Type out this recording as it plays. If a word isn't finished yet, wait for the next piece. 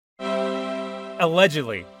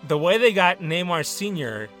allegedly, the way they got Neymar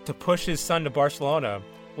Sr. to push his son to Barcelona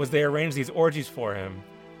was they arranged these orgies for him.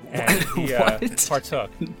 And he partook.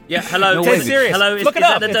 Yeah, hello. No way. Serious. Hello, Look is it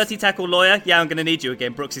that up. the Dirty Tackle lawyer? Yeah, I'm going to need you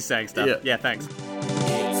again. Brooks is saying stuff. Yeah, thanks.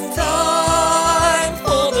 It's time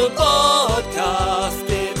for the podcast.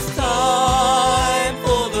 It's time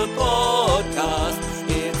for the podcast.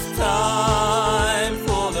 It's time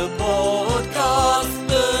for the podcast.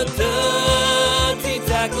 The Dirty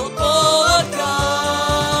Tackle Podcast.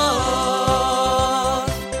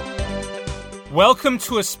 Welcome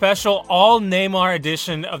to a special all-Neymar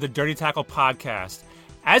edition of the Dirty Tackle Podcast.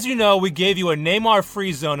 As you know, we gave you a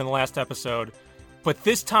Neymar-free zone in the last episode, but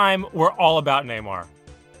this time we're all about Neymar.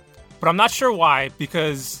 But I'm not sure why,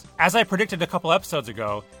 because as I predicted a couple episodes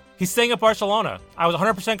ago, he's staying at Barcelona. I was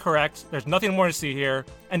 100% correct. There's nothing more to see here.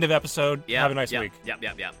 End of episode. Have a nice week. Yep.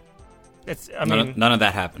 None of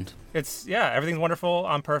that happened. Everything's wonderful.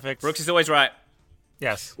 I'm perfect. Brooks is always right.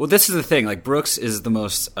 Yes. Well, this is the thing. Like, Brooks is the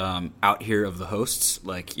most out here of the hosts,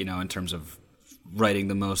 like, you know, in terms of writing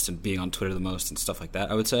the most and being on Twitter the most and stuff like that,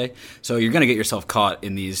 I would say. So you're going to get yourself caught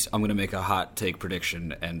in these, I'm going to make a hot take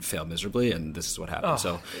prediction and fail miserably, and this is what happened.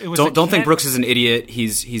 So don't think Brooks is an idiot.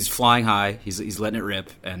 He's flying high. He's letting it rip,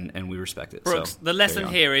 and we respect it. Brooks, so, the lesson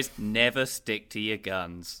here is never stick to your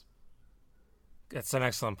guns. That's an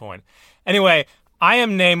excellent point. Anyway, I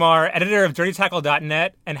am Neymar, editor of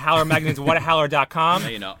DirtyTackle.net and Howler Magazine's WhatAHowler.com. No,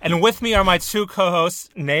 you're not. And with me are my two co-hosts,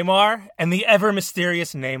 Neymar and the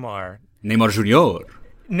ever-mysterious Neymar. Neymar Jr.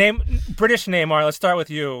 British Neymar, let's start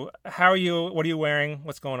with you. How are you? What are you wearing?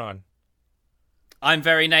 What's going on? I'm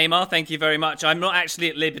very Neymar, thank you very much. I'm not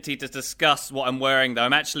actually at liberty to discuss what I'm wearing, though.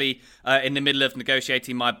 I'm actually in the middle of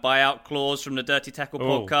negotiating my buyout clause from the Dirty Tackle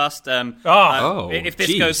podcast. If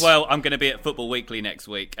this goes well, I'm going to be at Football Weekly next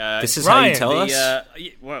week. This is Ryan, how you tell us?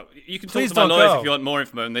 Well, you can Please talk to my lawyers go. if you want more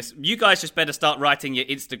info on this. You guys just better start writing your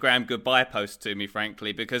Instagram goodbye posts to me,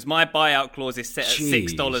 frankly, because my buyout clause is set at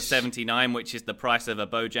 $6.79, which is the price of a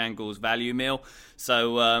Bojangles value meal.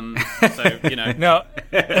 So you know. No,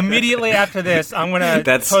 immediately after this, I'm going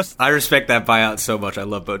to post... I respect that buyout so much. I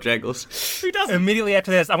love Bojangles. Who doesn't? Immediately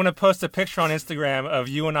after this, I'm going to post a picture on Instagram of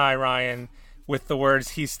you and I, Ryan, with the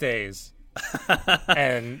words, "He stays."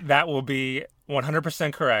 And that will be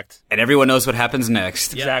 100% correct. And everyone knows what happens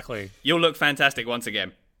next. Exactly. You'll look fantastic once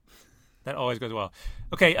again. That always goes well.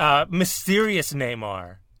 Okay, mysterious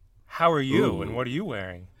Neymar. How are you, and what are you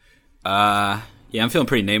wearing? Yeah, I'm feeling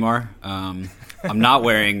pretty Neymar. I'm not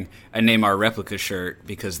wearing a Neymar replica shirt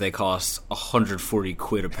because they cost 140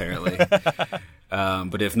 quid apparently.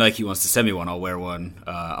 But if Nike wants to send me one, I'll wear one.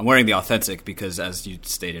 I'm wearing the authentic because, as you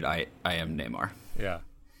stated, I am Neymar. Yeah.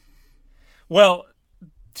 Well,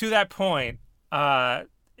 to that point,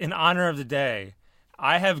 in honor of the day,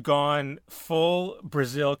 I have gone full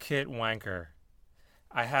Brazil kit wanker.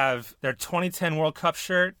 I have their 2010 World Cup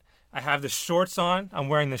shirt. I have the shorts on. I'm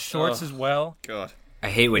wearing the shorts as well. God. I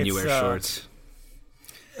hate when you wear shorts.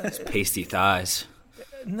 It's pasty thighs.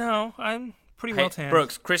 No, I'm pretty well tanned.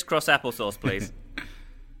 Brooks, crisscross applesauce, please.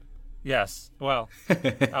 Yes. Well,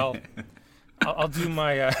 I'll do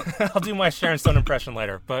my I'll do my Sharon Stone impression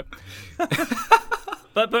later. But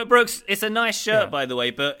Brooks, it's a nice shirt, by the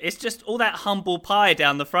way. But it's just all that humble pie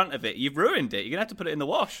down the front of it. You've ruined it. You're gonna have to put it in the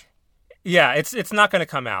wash. yeah, it's not going to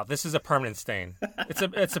come out. This is a permanent stain.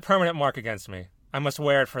 It's a permanent mark against me. I must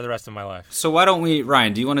wear it for the rest of my life. So why don't we,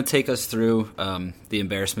 Ryan, do you want to take us through the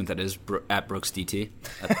embarrassment that is at Brooks DT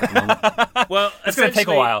at the moment? Well, it's going to take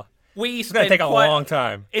a while. It's going to take a long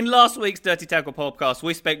time. In last week's Dirty Tackle podcast,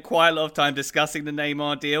 we spent quite a lot of time discussing the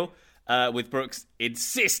Neymar deal, with Brooks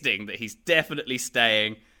insisting that he's definitely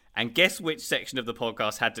staying. And guess which section of the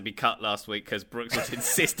podcast had to be cut last week because Brooks was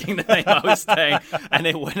insisting that Neymar was staying, and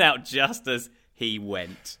it went out just as he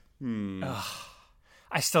went.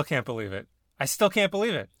 I still can't believe it.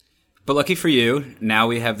 But lucky for you, now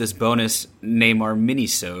we have this bonus Neymar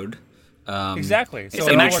mini-sode. Exactly. So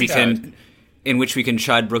in which we can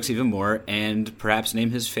chide Brooks even more and perhaps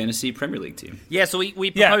name his fantasy Premier League team. Yeah, so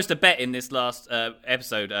we proposed a bet in this last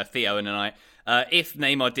episode, Theo and I. If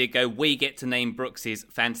Neymar did go, we get to name Brooks's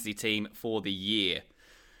fantasy team for the year.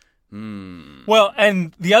 Well,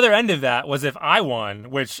 and the other end of that was if I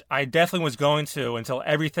won, which I definitely was going to until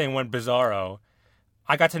everything went bizarro,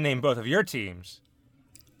 I got to name both of your teams.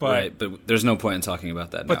 But there's no point in talking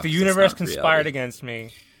about that now. But the universe conspired against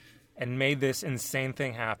me and made this insane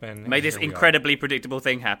thing happen. Made this incredibly predictable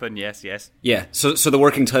thing happen, yes. Yeah, so the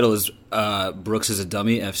working title is Brooks is a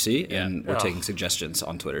Dummy FC, and we're taking suggestions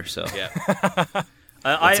on Twitter. So yeah.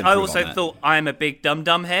 I also thought I am a big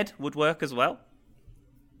dum-dum head would work as well.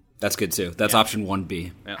 That's good too. That's option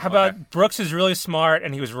 1B. Yeah, How about Brooks is really smart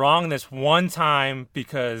and he was wrong this one time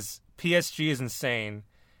because PSG is insane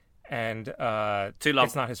and too long?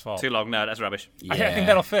 It's not his fault. Too long? No, that's rubbish. Yeah. I think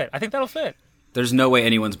that'll fit. There's no way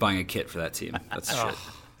anyone's buying a kit for that team. That's shit.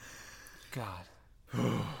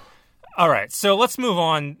 God. All right, so let's move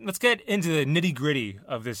on. Let's get into the nitty-gritty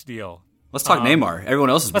of this deal. Let's talk Neymar. Everyone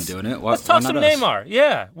else has been doing it. Let's talk some Neymar.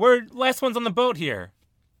 Yeah, we're last ones on the boat here.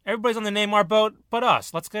 Everybody's on the Neymar boat but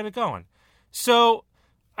us. Let's get it going. So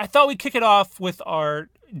I thought we'd kick it off with our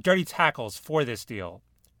dirty tackles for this deal.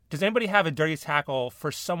 Does anybody have a dirty tackle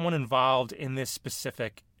for someone involved in this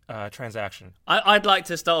specific transaction? I'd like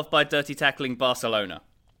to start off by dirty tackling Barcelona.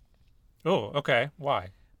 Oh, okay. Why?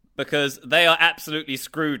 Because they are absolutely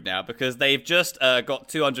screwed now, because they've just got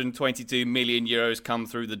 222 million euros come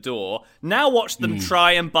through the door. Now watch them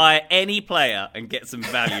try and buy any player and get some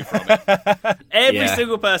value from it. Every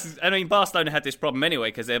single person... I mean, Barcelona had this problem anyway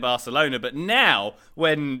because they're Barcelona, but now,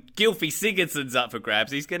 when Gylfi Sigurdsson's up for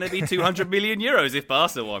grabs, he's going to be 200 million euros if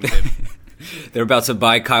Barca wants him. They're about to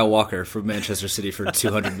buy Kyle Walker from Manchester City for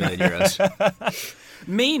 200 million euros.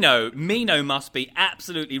 Mino must be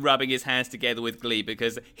absolutely rubbing his hands together with glee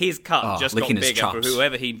because his cut just got bigger for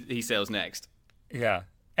whoever he sells next. Yeah.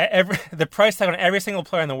 The price tag on every single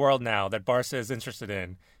player in the world now that Barca is interested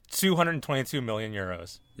in, 222 million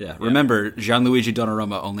euros. Yeah. Remember, Gianluigi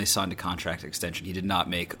Donnarumma only signed a contract extension. He did not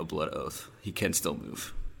make a blood oath. He can still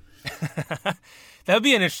move. That would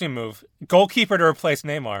be an interesting move. Goalkeeper to replace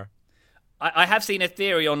Neymar. I have seen a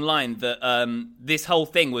theory online that this whole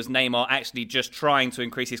thing was Neymar actually just trying to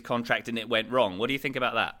increase his contract and it went wrong. What do you think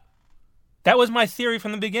about that? That was my theory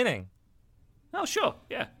from the beginning. Oh, sure,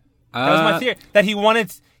 yeah. That was my theory. That he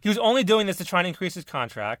was only doing this to try and increase his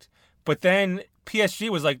contract, but then PSG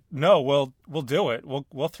was like, no, we'll do it.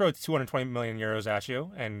 We'll throw 220 million euros at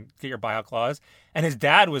you and get your buyout clause. And his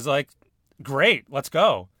dad was like, great, let's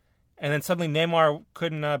go. And then suddenly Neymar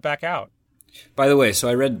couldn't back out. By the way, so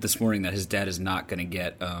I read this morning that his dad is not going to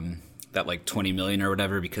get that like 20 million or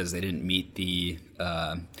whatever because they didn't meet the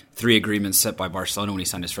 3 agreements set by Barcelona when he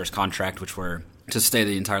signed his first contract, which were to stay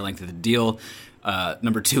the entire length of the deal.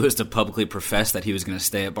 Number 2 is to publicly profess that he was going to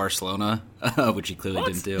stay at Barcelona, which he clearly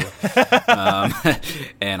didn't do.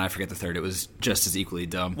 And I forget the third. It was just as equally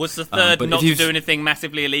dumb. Was the third not to do anything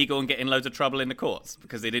massively illegal and get in loads of trouble in the courts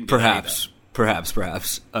because they didn't do that either? Perhaps.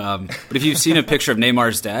 But if you've seen a picture of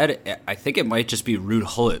Neymar's dad, I think it might just be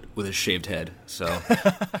Ruud Gullit with a shaved head. So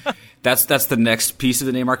that's the next piece of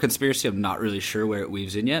the Neymar conspiracy. I'm not really sure where it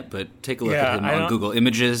weaves in yet, but take a look at him on Google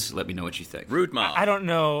Images. Let me know what you think. Ruud Mar. I don't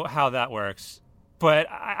know how that works, but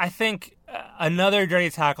I think another dirty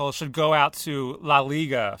tackle should go out to La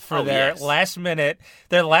Liga for their last minute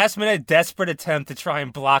desperate attempt to try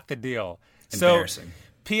and block the deal. Embarrassing.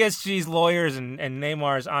 So PSG's lawyers and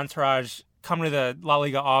Neymar's entourage come to the La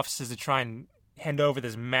Liga offices to try and hand over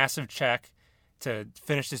this massive check to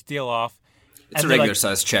finish this deal off. It's a regular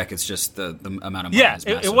size check. It's just the amount of money. Yeah, is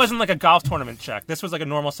massive. It wasn't like a golf tournament check. This was like a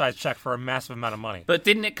normal size check for a massive amount of money. But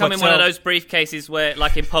didn't it come in one of those briefcases where,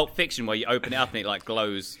 like in Pulp Fiction, where you open it up and it like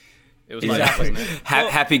glows? It was like that, wasn't it?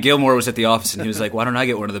 Happy Gilmore was at the office and he was like, "Why don't I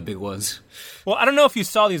get one of the big ones?" Well, I don't know if you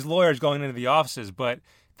saw these lawyers going into the offices, but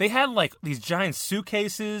they had like these giant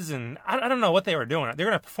suitcases, and I don't know what they were doing. They were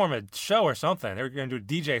going to perform a show or something. They were going to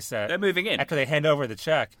do a DJ set. They're moving in after they hand over the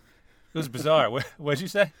check. It was bizarre. What did you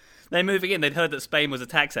say? They're moving in. They'd heard that Spain was a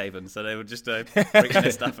tax haven, so they were just bringing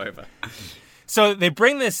their stuff over. So they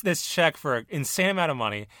bring this check for an insane amount of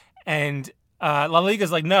money, and La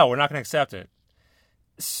Liga's like, no, we're not going to accept it.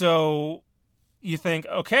 So you think,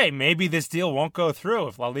 okay, maybe this deal won't go through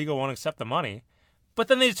if La Liga won't accept the money. But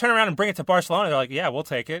then they just turn around and bring it to Barcelona. They're like, yeah, we'll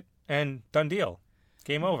take it. And done deal.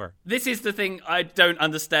 Game over. This is the thing I don't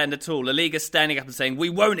understand at all. La Liga's standing up and saying, we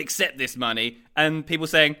won't accept this money. And people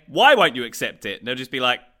saying, why won't you accept it? And they'll just be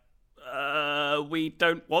like, we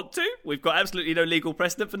don't want to. We've got absolutely no legal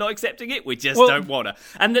precedent for not accepting it. We just don't want to.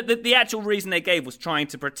 And the actual reason they gave was trying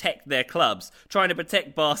to protect their clubs, trying to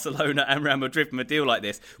protect Barcelona and Real Madrid from a deal like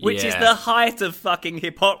this, which is the height of fucking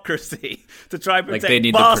hypocrisy to try and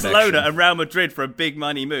protect Barcelona and Real Madrid from big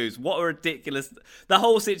money moves. What a ridiculous... The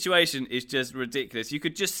whole situation is just ridiculous. You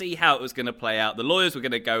could just see how it was going to play out. The lawyers were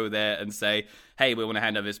going to go there and say, hey, we want to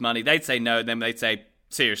hand over this money. They'd say no, and then they'd say,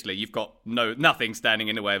 seriously, you've got nothing standing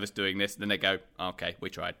in the way of us doing this. Then they go, okay, we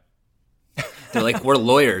tried. They're like, we're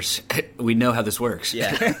lawyers. We know how this works.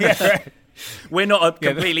 Yeah. Right. We're not a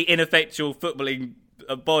completely ineffectual footballing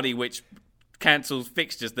body which cancels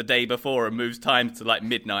fixtures the day before and moves time to like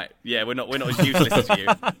midnight. Yeah, we're not as useless as you.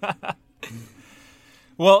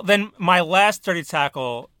 Well, then my last dirty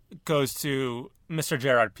tackle goes to Mr.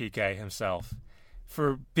 Gerard Piqué himself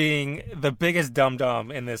for being the biggest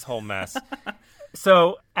dum-dum in this whole mess.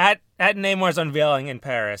 So at Neymar's unveiling in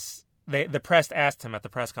Paris, the press asked him at the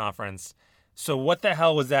press conference, so what the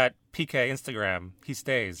hell was that Piqué Instagram? He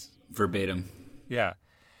stays. Verbatim. Yeah.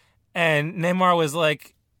 And Neymar was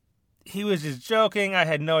like, he was just joking. I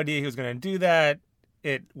had no idea he was going to do that.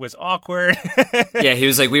 It was awkward. Yeah, he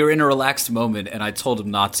was like, we were in a relaxed moment, and I told him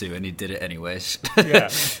not to, and he did it anyways. Yeah.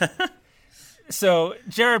 So,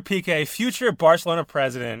 Gerard Piqué, future Barcelona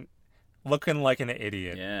president, looking like an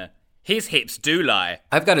idiot. Yeah. His hips do lie.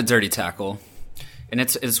 I've got a dirty tackle, and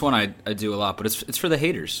it's one I do a lot, but it's for the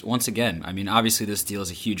haters. Once again, I mean, obviously this deal is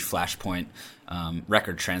a huge flashpoint.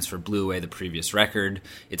 Record transfer blew away the previous record.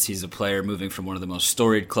 It sees a player moving from one of the most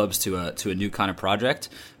storied clubs to a new kind of project.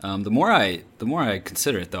 The more I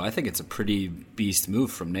consider it, though, I think it's a pretty beast move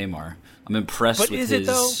from Neymar. I'm impressed but with is his.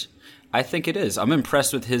 It though? I think it is. I'm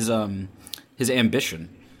impressed with his ambition.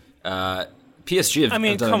 PSG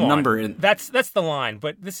have done come a number on. in. That's the line,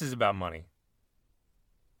 but this is about money.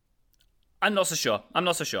 I'm not so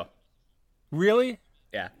sure. Really?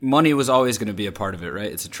 Yeah. Money was always going to be a part of it,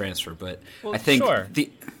 right? It's a transfer, but Well, I think sure.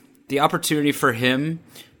 the opportunity for him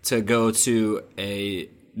to go to a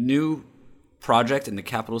new project in the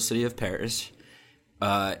capital city of Paris,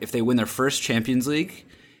 if they win their first Champions League,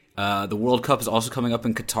 the World Cup is also coming up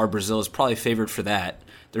in Qatar. Brazil is probably favored for that.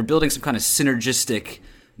 They're building some kind of synergistic,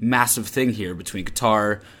 massive thing here between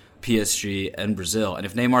Qatar, PSG, and Brazil. And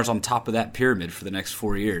if Neymar's on top of that pyramid for the next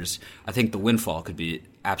 4 years, I think the windfall could be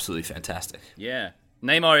absolutely fantastic. Yeah.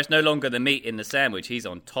 Neymar is no longer the meat in the sandwich. He's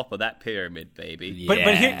on top of that pyramid, baby. But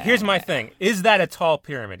here's my thing. Is that a tall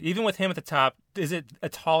pyramid? Even with him at the top, is it a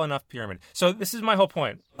tall enough pyramid? So this is my whole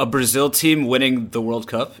point. A Brazil team winning the World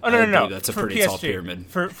Cup? Oh, no. I believe that's a For pretty PSG. tall pyramid.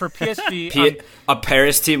 For PSG, A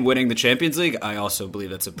Paris team winning the Champions League? I also believe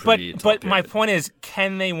that's a pretty tall but my pyramid. point is,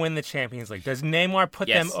 can they win the Champions League? Does Neymar put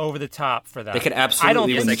Yes. them over the top for that? They could I don't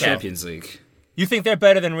absolutely win the think so. Champions League. You think they're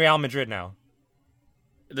better than Real Madrid now?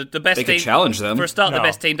 The best They team could challenge them. For a start, No. the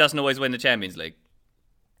best team doesn't always win the Champions League.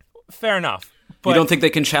 Fair enough. But You don't think they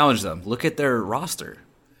can challenge them? Look at their roster.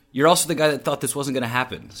 You're also the guy that thought this wasn't going to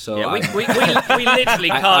happen. So Yeah, we I- literally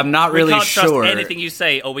can't. I'm not really we can't sure. trust anything you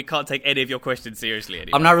say, or we can't take any of your questions seriously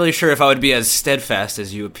anymore. I'm not really sure if I would be as steadfast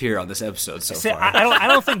as you appear on this episode so See, far. I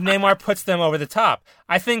don't think Neymar puts them over the top.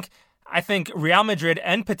 I think Real Madrid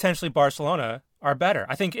and potentially Barcelona are better.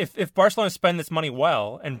 I think if Barcelona spend this money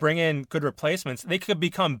well and bring in good replacements, they could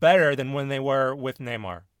become better than when they were with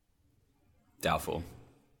Neymar. Doubtful.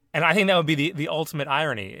 And I think that would be the ultimate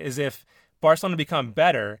irony, is if Barcelona become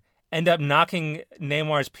better, end up knocking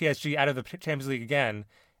Neymar's PSG out of the Champions League again,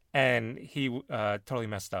 and he totally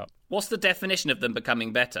messed up. What's the definition of them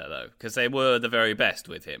becoming better, though? Because they were the very best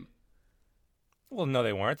with him. Well, no,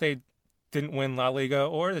 they weren't. They didn't win La Liga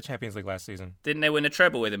or the Champions League last season. Didn't they win a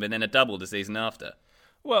treble with him and then a double the season after?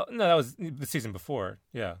 Well, no, that was the season before,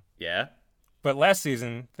 yeah. Yeah. But last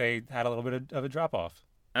season, they had a little bit of a drop-off.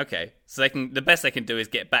 Okay, so the best they can do is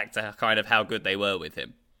get back to kind of how good they were with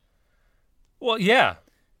him, Well, yeah.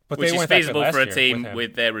 But which they is weren't that good feasible last for a year team him.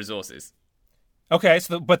 with their resources. Okay,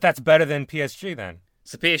 but that's better than PSG then.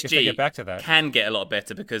 So they PSG get back to that. can get a lot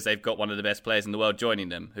better because they've got one of the best players in the world joining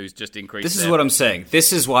them, who's just increased. This is their- what I'm saying.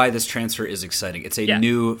 This is why this transfer is exciting. It's a Yeah.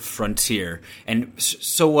 new frontier. And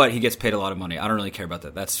so what? He gets paid a lot of money. I don't really care about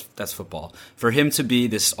that. That's football. For him to be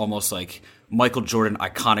this almost like Michael Jordan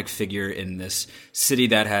iconic figure in this city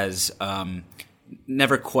that has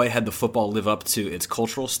never quite had the football live up to its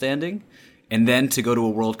cultural standing, and then to go to a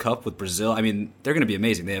World Cup with Brazil, I mean, they're going to be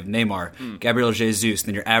amazing. They have Neymar, Gabriel Jesus, and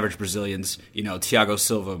then your average Brazilians, Thiago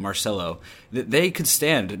Silva, Marcelo. They could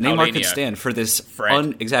stand. Neymar could Paulinho. stand for this.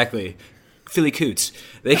 Fred. Exactly. Philly Coots.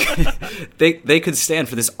 They could stand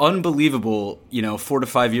for this unbelievable, 4 to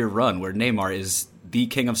 5 year run where Neymar is the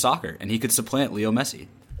king of soccer, and he could supplant Leo Messi.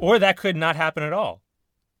 Or that could not happen at all.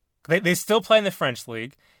 They still play in the French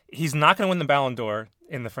league. He's not going to win the Ballon d'Or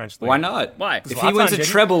in the French league. Why not? Why? If he Zlatan wins a didn't.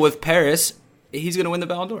 treble with Paris, he's going to win the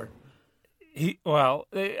Ballon d'Or. It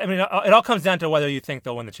all comes down to whether you think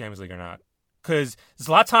they'll win the Champions League or not. Because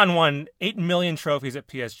Zlatan won 8 million trophies at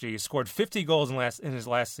PSG, scored 50 goals in his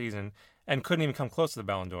last season, and couldn't even come close to the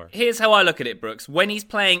Ballon d'Or. Here's how I look at it, Brooks. When he's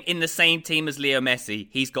playing in the same team as Leo Messi,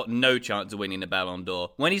 he's got no chance of winning the Ballon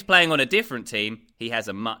d'Or. When he's playing on a different team, he has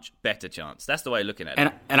a much better chance. That's the way of looking at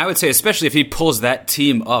it. And I would say, especially if he pulls that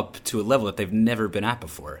team up to a level that they've never been at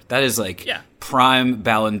before. That is like prime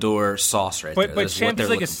Ballon d'Or sauce right there. But That is what Champions they're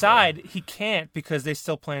League looking for. aside, he can't because they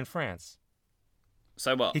still play in France.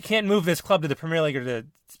 So what? He can't move this club to the Premier League or to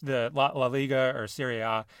the La Liga or Serie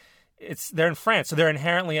A. They're in France, so they're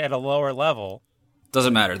inherently at a lower level.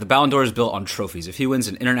 Doesn't matter. The Ballon d'Or is built on trophies. If he wins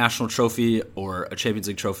an international trophy or a Champions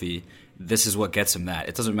League trophy, this is what gets him that.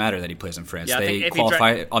 It doesn't matter that he plays in France. Yeah, they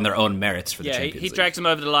qualify on their own merits for the Champions League. He drags him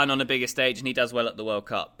over the line on a bigger stage, and he does well at the World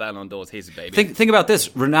Cup. Ballon d'Or's his baby. Think about this.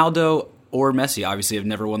 Ronaldo or Messi obviously have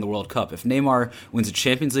never won the World Cup. If Neymar wins a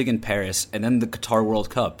Champions League in Paris and then the Qatar World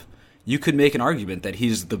Cup, you could make an argument that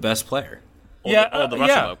he's the best player. Or the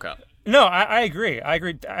Russian World Cup. No, I agree. I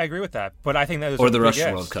agree with that. But I think that is or the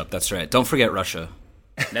Russian World Cup. That's right. Don't forget Russia.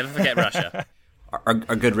 Never forget Russia. Our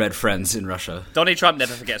good red friends in Russia. Donald Trump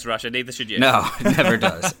never forgets Russia. Neither should you. No, never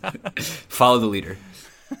does. Follow the leader.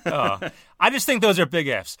 I just think those are big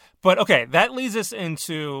ifs. But okay, that leads us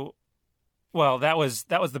into. Well, that was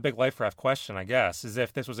the big life ref question, I guess, is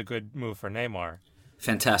if this was a good move for Neymar.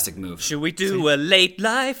 Fantastic move. Should we do a late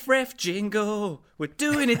life ref jingle? We're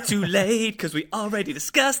doing it too late because we already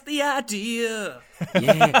discussed the idea.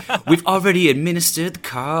 Yeah, we've already administered the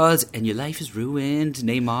cards and your life is ruined,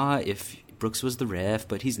 Neymar, if Brooks was the ref,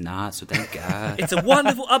 but he's not, so thank God. It's a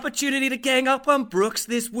wonderful opportunity to gang up on Brooks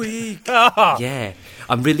this week. Yeah,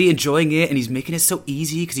 I'm really enjoying it, and he's making it so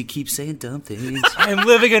easy because he keeps saying dumb things. I'm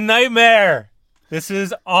living a nightmare. This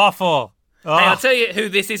is awful. Hey, I'll tell you who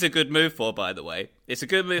this is a good move for, by the way. It's a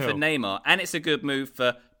good move for Who? Neymar, and it's a good move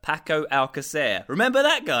for Paco Alcacer. Remember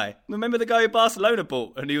that guy? Remember the guy who Barcelona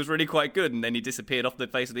bought, and he was really quite good, and then he disappeared off the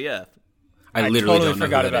face of the earth? I literally totally don't know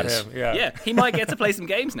forgot who that about is. him. Yeah. Yeah, he might get to play some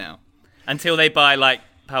games now. Until they buy, like,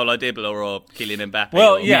 Paulo Dybala or Kylian Mbappe.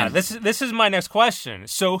 Well, or, yeah, this is my next question.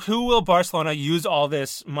 So who will Barcelona use all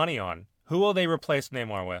this money on? Who will they replace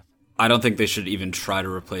Neymar with? I don't think they should even try to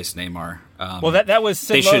replace Neymar. Well, that was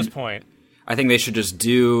Sid Lowe's point. I think they should just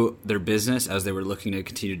do their business as they were looking to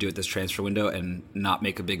continue to do it this transfer window and not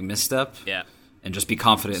make a big misstep. Yeah. And just be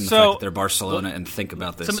confident in the fact that they're Barcelona and think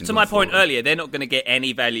about this. To my point earlier, they're not going to get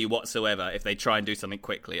any value whatsoever if they try and do something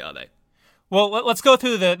quickly, are they? Well, let's go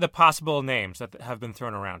through the possible names that have been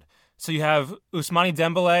thrown around. So you have Ousmane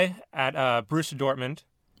Dembele at Borussia Dortmund.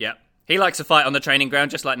 Yeah. He likes to fight on the training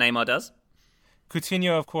ground just like Neymar does.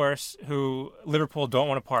 Coutinho, of course, who Liverpool don't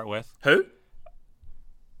want to part with. Who?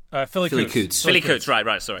 Philly Coots. Philly Coots,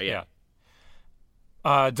 right, sorry, yeah.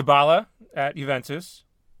 Dybala at Juventus,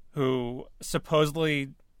 who supposedly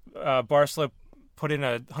Barcelona put in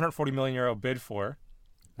a €140 million bid for.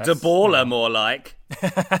 Dybala, more like.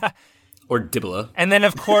 Or Dybala. And then,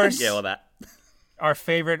 of course, Yeah, well, that. our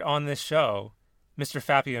favorite on this show, Mr.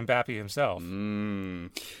 Fappy Mbappe himself.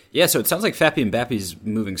 Yeah, so it sounds like Fappy Mbappe's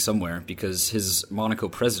moving somewhere because his Monaco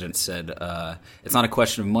president said it's not a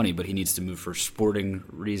question of money, but he needs to move for sporting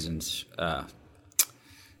reasons.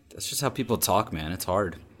 That's just how people talk, man. It's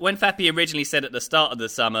hard. When Fappy originally said at the start of the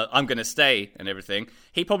summer, I'm going to stay and everything,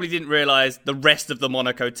 he probably didn't realise the rest of the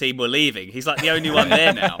Monaco team were leaving. He's like the only one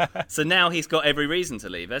there now. So now he's got every reason to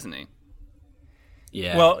leave, hasn't he?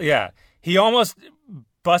 Yeah. Well, yeah. He almost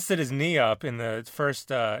busted his knee up in the first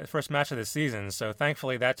match of the season, so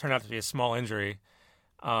thankfully that turned out to be a small injury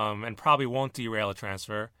and probably won't derail a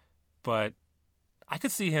transfer. But I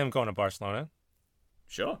could see him going to Barcelona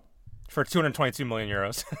Sure. for €222 million.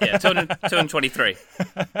 Yeah, 223.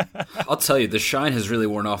 I'll tell you, the shine has really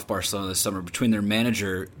worn off Barcelona this summer between their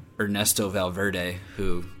manager, Ernesto Valverde,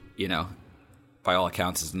 who, by all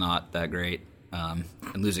accounts is not that great, and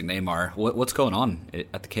losing Neymar. What's going on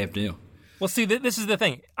at the Camp Nou? Well, see, this is the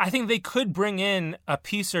thing. I think they could bring in a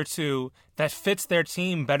piece or two that fits their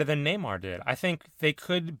team better than Neymar did. I think they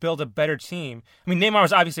could build a better team. I mean, Neymar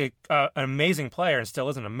was obviously an amazing player and still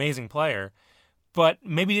is an amazing player, but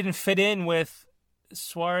maybe didn't fit in with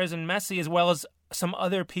Suarez and Messi as well as some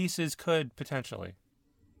other pieces could potentially.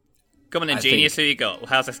 Come on, Ingenious, who you got?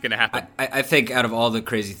 How's this going to happen? I think out of all the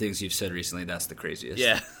crazy things you've said recently, that's the craziest.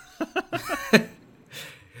 Yeah.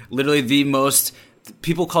 Literally the most...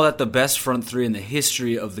 People call that the best front three in the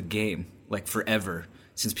history of the game, like forever,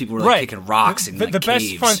 since people were kicking rocks in the caves.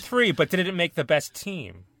 best front three, but did it make the best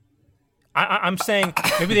team? I'm saying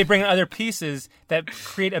maybe they bring in other pieces that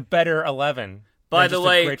create a better 11. By the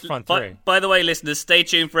way, great front three. by the way, listeners, stay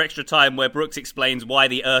tuned for Extra Time where Brooks explains why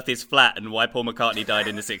the Earth is flat and why Paul McCartney died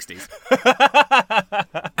in the 60s.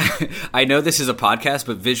 I know this is a podcast,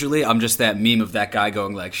 but visually, I'm just that meme of that guy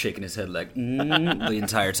going like shaking his head like the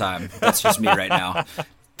entire time. That's just me right now,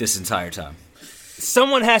 this entire time.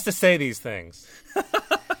 Someone has to say these things.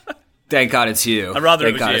 Thank God it's you. I'd rather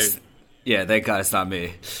thank it God was you. Yeah, thank God it's not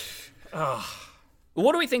me.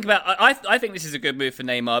 What do we think about... I think this is a good move for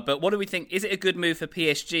Neymar, but what do we think... Is it a good move for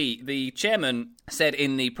PSG? The chairman said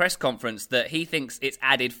in the press conference that he thinks it's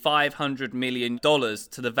added $500 million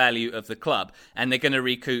to the value of the club, and they're going to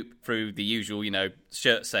recoup through the usual,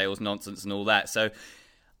 shirt sales nonsense and all that. So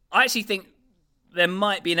I actually think there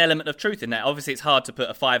might be an element of truth in that. Obviously, it's hard to put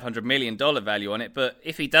a $500 million value on it, but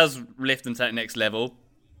if he does lift them to that next level,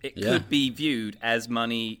 it could be viewed as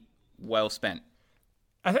money well spent.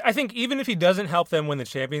 I think even if he doesn't help them win the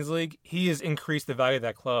Champions League, he has increased the value of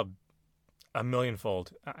that club a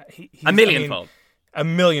millionfold. A millionfold? A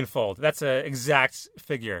millionfold. That's an exact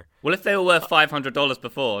figure. Well, if they were worth $500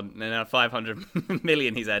 before, and now $500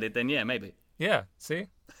 million he's added, then yeah, maybe. Yeah, see?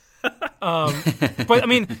 But I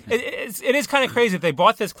mean, it is kind of crazy that they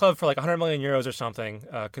bought this club for like 100 million euros or something,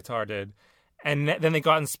 Qatar did, and then they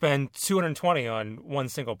got and spent 220 on one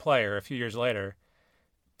single player a few years later.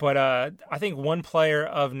 But I think one player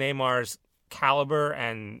of Neymar's caliber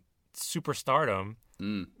and superstardom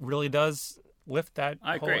really does lift that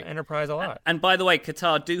whole enterprise a lot. And by the way,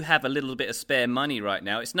 Qatar do have a little bit of spare money right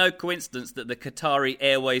now. It's no coincidence that the Qatari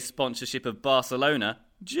Airways sponsorship of Barcelona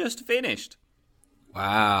just finished.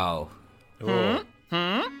 Wow. It's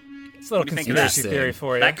a little conspiracy theory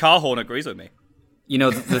for you. That car horn agrees with me. You know,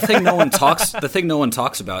 the thing no one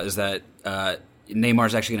talks about is that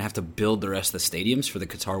Neymar's actually going to have to build the rest of the stadiums for the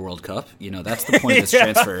Qatar World Cup. You know, that's the point of this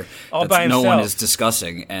transfer that no one is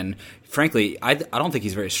discussing. And frankly, I don't think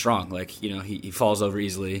he's very strong. Like, you know, he falls over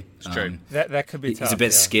easily. It's true. That could be tough. He's a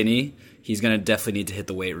bit skinny. He's going to definitely need to hit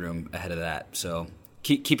the weight room ahead of that. So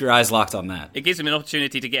keep your eyes locked on that. It gives him an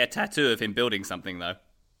opportunity to get a tattoo of him building something, though.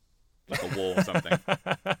 Like a wall or something.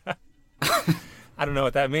 I don't know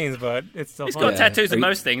what that means, but it's still He's fun. got tattoos of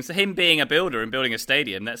most things. So him being a builder and building a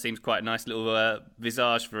stadium, that seems quite a nice little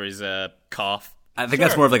visage for his calf. I think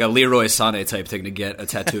that's more of like a Leroy Sané type thing to get a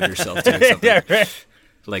tattoo of yourself doing something. Yeah, right.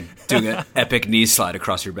 Like doing an epic knee slide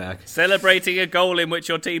across your back. Celebrating a goal in which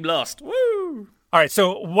your team lost. Woo! All right,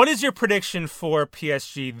 so what is your prediction for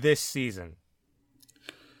PSG this season?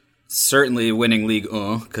 Certainly winning Ligue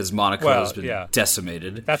 1 because Monaco has been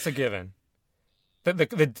decimated. That's a given.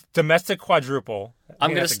 The domestic quadruple.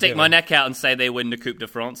 I'm going to stick my neck out and say they win the Coupe de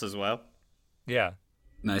France as well. Yeah.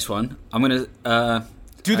 Nice one. I'm going to...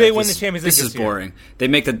 Do they win the Champions League this is boring. They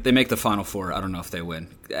make the Final Four. I don't know if they win.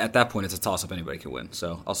 At that point, it's a toss-up. Anybody can win.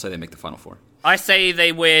 So I'll say they make the Final Four. I say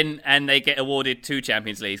they win and they get awarded 2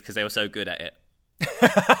 Champions Leagues because they were so good at it.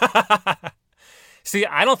 See,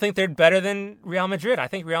 I don't think they're better than Real Madrid. I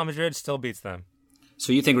think Real Madrid still beats them.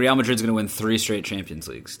 So you think Real Madrid's going to win 3 straight Champions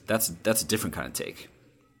Leagues? That's a different kind of take.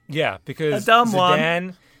 Yeah, because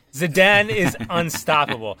Zidane is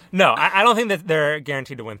unstoppable. No, I don't think that they're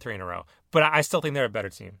guaranteed to win 3 in a row. But I still think they're a better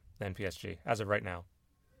team than PSG as of right now.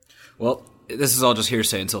 Well, this is all just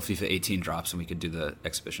hearsay until FIFA 18 drops and we could do the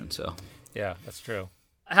exhibition. So yeah, that's true.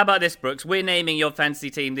 How about this, Brooks? We're naming your fantasy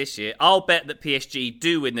team this year. I'll bet that PSG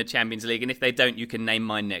do win the Champions League, and if they don't, you can name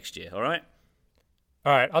mine next year. All right?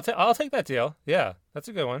 All right, I'll take that deal. Yeah, that's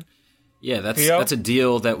a good one. Yeah, that's a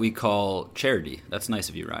deal that we call charity. That's nice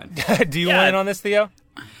of you, Ryan. Do you want in on this, Theo?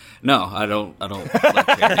 No, I don't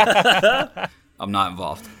like charity. I'm not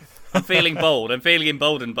involved. I'm feeling bold. I'm feeling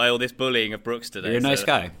emboldened by all this bullying of Brooks today. You're a nice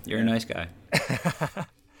guy. You're a nice guy.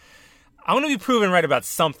 I want to be proven right about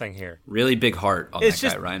something here. Really big heart on that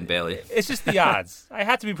guy, Ryan Bailey. It's just the odds. I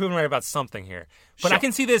have to be proven right about something here. But sure. I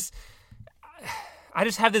can see this. I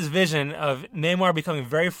just have this vision of Neymar becoming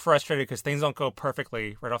very frustrated because things don't go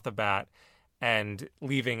perfectly right off the bat and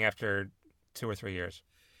leaving after 2 or 3 years.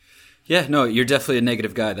 Yeah, no, you're definitely a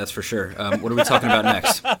negative guy, that's for sure. What are we talking about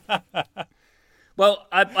next? Well,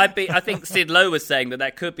 I think Sid Lowe was saying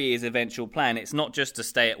that could be his eventual plan. It's not just to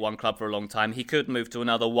stay at one club for a long time. He could move to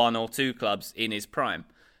another 1 or 2 clubs in his prime.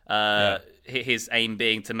 His aim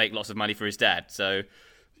being to make lots of money for his dad. So,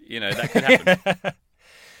 that could happen.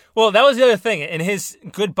 Well, that was the other thing. In his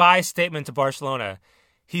goodbye statement to Barcelona,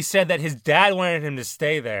 he said that his dad wanted him to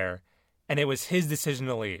stay there, and it was his decision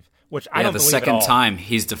to leave, which I don't believe at all. The second time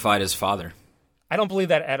he's defied his father. I don't believe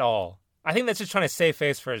that at all. I think that's just trying to save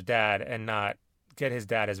face for his dad and not get his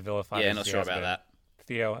dad as vilified. Yeah, not sure about that.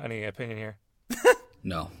 Theo, any opinion here?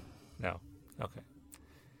 No. Okay.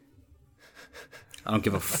 I don't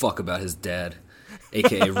give a fuck about his dad,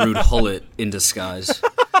 a.k.a. Ruud Gullit in disguise.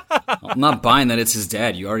 I'm not buying that it's his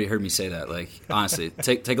dad. You already heard me say that. Like, honestly,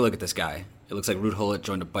 take a look at this guy. It looks like Ruud Gullit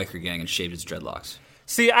joined a biker gang and shaved his dreadlocks.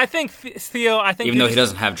 See, I think, Theo, even though he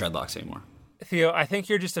doesn't have dreadlocks anymore. Theo, I think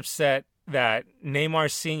you're just upset that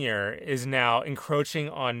Neymar Sr. is now encroaching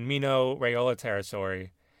on Mino Raiola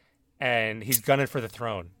territory, and he's gunning for the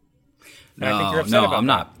throne. And I think you're upset about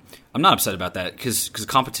that. I'm not upset about that because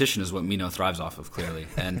competition is what Mino thrives off of, clearly.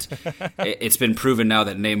 And it's been proven now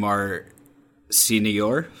that Neymar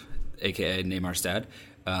Sr., a.k.a. Neymar's dad,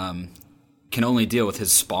 can only deal with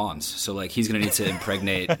his spawns. So, he's going to need to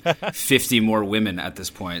impregnate 50 more women at this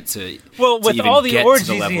point to with even all the get orgies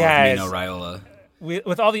to the level he has, of Mino Raiola.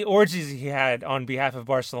 with all the orgies he had on behalf of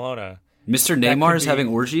Barcelona. Mr. Neymar is having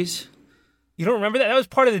orgies? You don't remember that? That was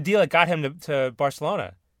part of the deal that got him to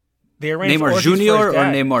Barcelona. They arranged Neymar orgies Junior for his or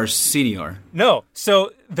dad. Neymar Senior? No.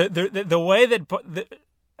 So the way that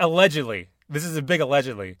allegedly, this is a big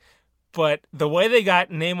allegedly, but the way they got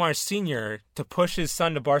Neymar Senior to push his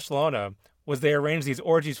son to Barcelona was they arranged these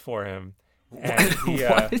orgies for him, and he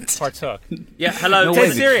partook. Yeah, hello. No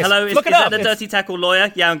way. Serious. Hello, is Look it that up. the It's- Dirty Tackle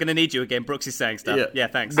lawyer? Yeah, I'm going to need you again. Brooks is saying stuff. Yeah,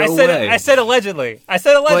 thanks. No I way. said allegedly.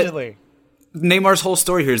 Neymar's whole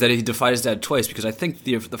story here is that he defied his dad twice because I think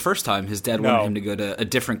the first time his dad wanted No. him to go to a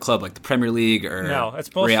different club like the Premier League or No, that's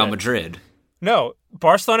bullshit. Real Madrid. No,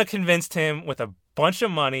 Barcelona convinced him with a bunch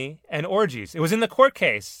of money and orgies. It was in the court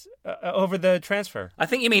case over the transfer. I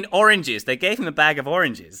think you mean oranges. They gave him a bag of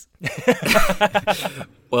oranges.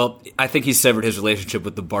 Well, I think he severed his relationship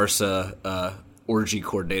with the Barca orgy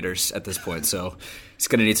coordinators at this point, so he's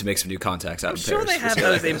going to need to make some new contacts out I'm in sure Paris. they have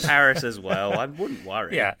those in Paris as well. I wouldn't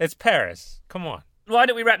worry. Yeah, it's Paris. Come on. Why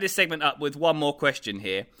don't we wrap this segment up with one more question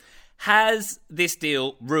here? Has this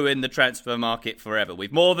deal ruined the transfer market forever?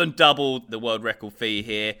 We've more than doubled the world record fee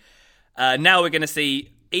here. Now we're going to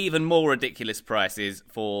see even more ridiculous prices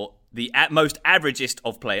for the most averagest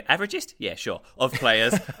of players. Averagest? Yeah, sure. Of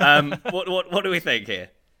players. What do we think here?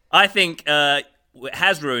 I think it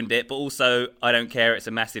has ruined it, but also I don't care. It's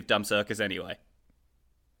a massive dumb circus anyway.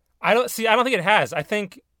 I don't think it has. I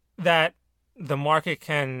think that the market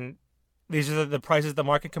can. These are the prices the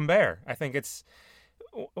market can bear. I think it's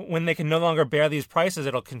when they can no longer bear these prices,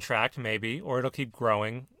 it'll contract maybe, or it'll keep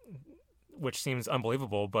growing, which seems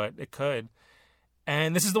unbelievable, but it could.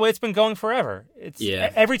 And this is the way it's been going forever.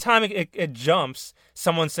 Every time it jumps,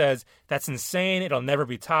 someone says that's insane. It'll never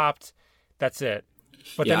be topped. That's it.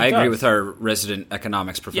 But Yeah, then I it agree does. with our resident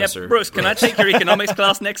economics professor. Yeah, Bruce, can I take your economics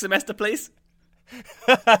class next semester, please?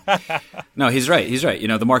 No, he's right. He's right. You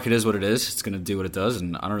know, the market is what it is. It's going to do what it does,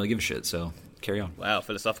 and I don't really give a shit, so carry on. Wow,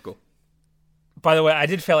 philosophical. By the way, I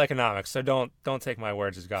did fail economics, so don't take my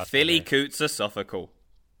words as gospel. Philly there. Coots are sophical.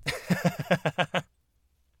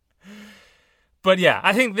 But yeah,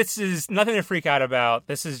 I think this is nothing to freak out about.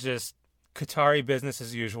 This is just Qatari business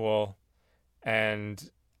as usual, and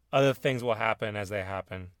other things will happen as they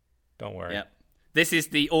happen. Don't worry. Yep. This is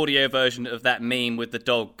the audio version of that meme with the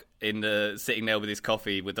dog sitting there with his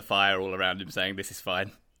coffee with the fire all around him saying, "This is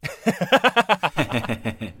fine."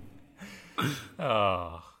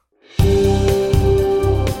 Oh.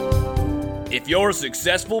 If you're a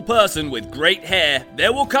successful person with great hair,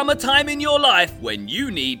 there will come a time in your life when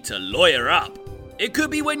you need to lawyer up. It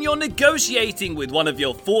could be when you're negotiating with one of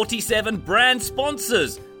your 47 brand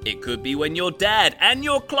sponsors. It could be when your dad and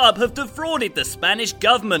your club have defrauded the Spanish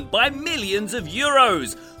government by millions of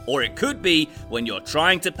euros. Or it could be when you're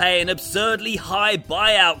trying to pay an absurdly high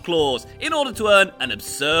buyout clause in order to earn an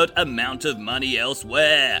absurd amount of money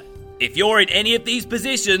elsewhere. If you're in any of these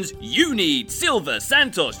positions, you need Silva,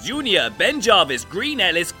 Santos, Jr., Ben Jarvis, Green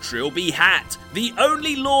Ellis, Trilby Hatt, the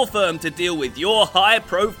only law firm to deal with your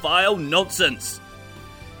high-profile nonsense.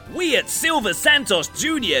 We at Silva, Santos,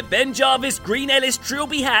 Jr., Ben Jarvis, Green Ellis,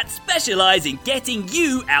 Trilby Hatt specialise in getting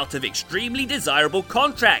you out of extremely desirable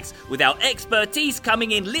contracts with our expertise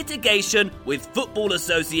coming in litigation with football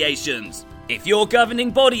associations. If your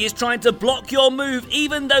governing body is trying to block your move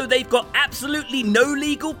even though they've got absolutely no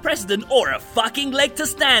legal precedent or a fucking leg to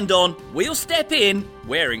stand on, we'll step in,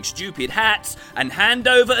 wearing stupid hats, and hand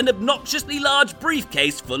over an obnoxiously large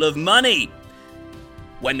briefcase full of money.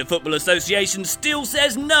 When the Football Association still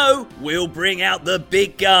says no, we'll bring out the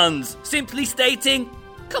big guns, simply stating,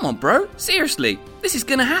 "Come on bro, seriously, this is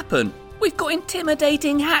gonna happen. We've got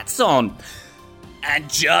intimidating hats on." And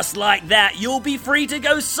just like that, you'll be free to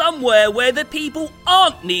go somewhere where the people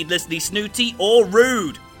aren't needlessly snooty or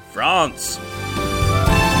rude. France.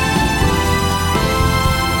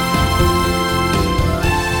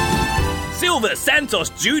 Silva, Santos,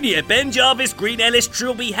 Jr., Ben Jarvis, Green Ellis,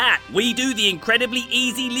 Trilby Hatt. We do the incredibly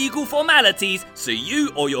easy legal formalities so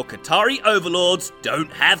you or your Qatari overlords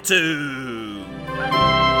don't have to.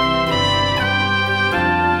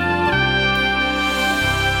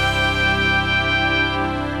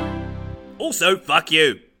 Also, fuck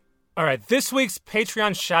you. All right, this week's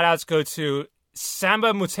Patreon shoutouts go to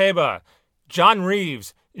Samba Muteba, John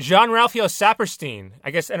Reeves, Jean-Ralphio Saperstein. I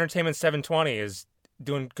guess Entertainment 720 is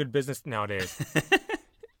doing good business nowadays.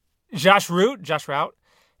 Josh Rout,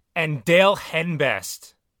 and Dale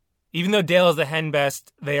Henbest. Even though Dale is the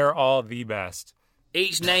Henbest, they are all the best.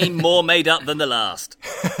 Each name more made up than the last.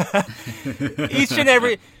 Each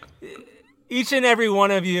and every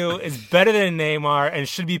one of you is better than Neymar and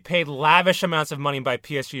should be paid lavish amounts of money by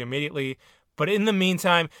PSG immediately. But in the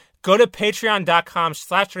meantime, Go to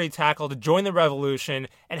patreon.com/dirtytackle to join the revolution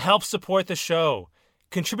and help support the show.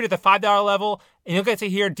 Contribute at the $5 level, and you'll get to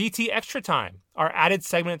hear DT Extra Time, our added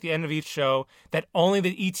segment at the end of each show that only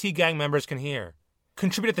the ET Gang members can hear.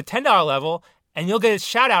 Contribute at the $10 level, and you'll get a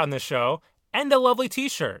shout-out in the show and a lovely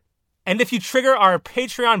t-shirt. And if you trigger our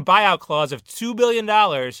Patreon buyout clause of $2 billion,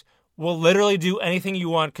 we'll literally do anything you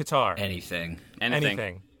want, Qatar. Anything.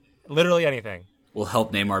 Anything. Literally anything. We'll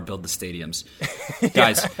help Neymar build the stadiums.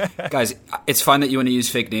 Guys, it's fine that you want to use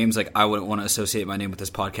fake names. Like, I wouldn't want to associate my name with this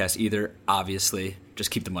podcast either, obviously.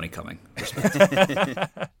 Just keep the money coming.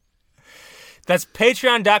 That's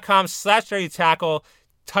patreon.com/dirtytackle.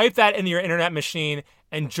 Type that into your internet machine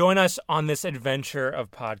and join us on this adventure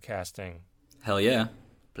of podcasting. Hell yeah.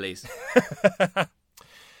 Please.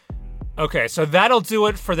 Okay, so that'll do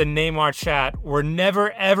it for the Neymar chat. We're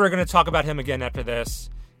never, ever going to talk about him again after this.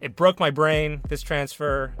 It broke my brain, this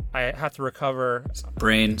transfer. I have to recover.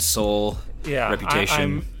 Brain, soul,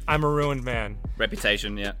 reputation. I'm a ruined man.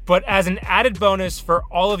 Reputation, yeah. But as an added bonus for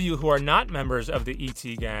all of you who are not members of the ET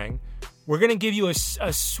Gang, we're going to give you a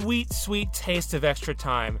sweet, sweet taste of extra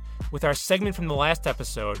time with our segment from the last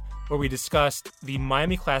episode where we discussed the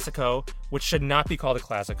Miami Classico, which should not be called a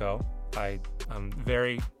Classico. I'm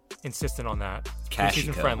very insistent on that.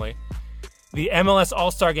 Season friendly. The MLS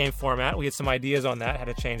All-Star Game format, we had some ideas on that, how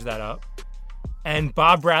to change that up. And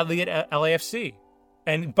Bob Bradley at LAFC.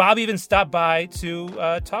 And Bob even stopped by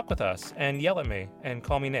to talk with us and yell at me and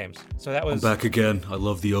call me names. So that was... I'm back again. I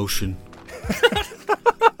love the ocean.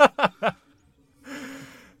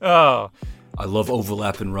 Oh. I love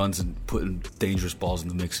overlapping runs and putting dangerous balls in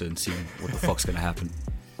the mixer and seeing what the fuck's going to happen.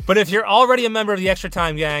 But if you're already a member of the Extra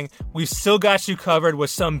Time Gang, we've still got you covered with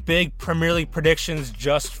some big Premier League predictions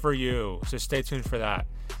just for you. So stay tuned for that.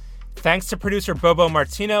 Thanks to producer Bobo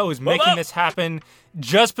Martino, who's making this happen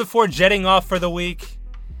just before jetting off for the week.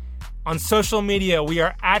 On social media, we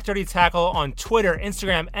are at Dirty Tackle on Twitter,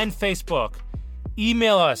 Instagram, and Facebook.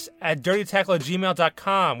 Email us at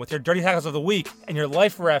dirtytackle@gmail.com with your Dirty Tackles of the Week and your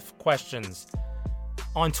Life Ref questions.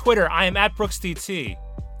 On Twitter, I am at BrooksDT.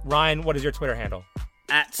 Ryan, what is your Twitter handle?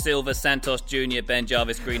 At Silver Santos Jr., Ben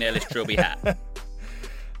Jarvis, Green Ellis, Trilby Hat.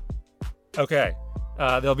 Okay.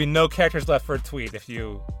 There'll be no characters left for a tweet if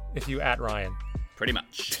you at Ryan. Pretty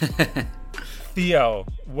much. Theo,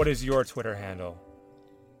 what is your Twitter handle?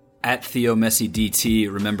 At Theo Messi DT,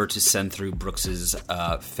 remember to send through Brooks's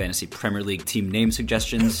fantasy Premier League team name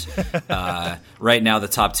suggestions. Right now, the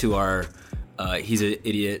top two are he's an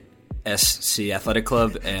idiot SC Athletic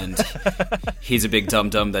Club, and he's a big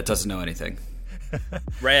dum-dum that doesn't know anything.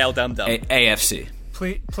 Real dum-dum. AFC.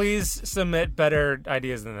 Please submit better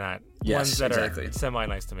ideas than that. Yes, ones that exactly. are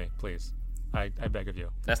semi-nice to me, please. I beg of you.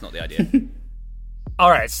 That's not the idea.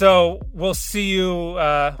 All right, so we'll see you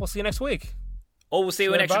next week. Or we'll see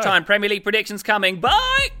you in Sure, extra bye. time. Premier League predictions coming.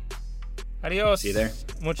 Bye! Adios. See you there.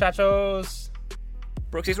 Muchachos.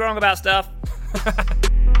 Brooks is wrong about stuff.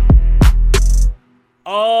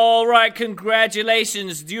 All right,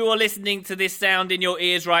 congratulations. You are listening to this sound in your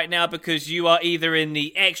ears right now because you are either in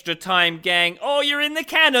the Extra Time Gang or you're in the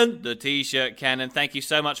Canon, the T-shirt Canon. Thank you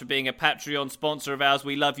so much for being a Patreon sponsor of ours.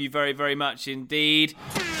 We love you very, very much indeed.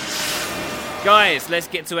 Guys, let's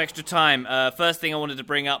get to Extra Time. First thing I wanted to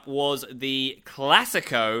bring up was the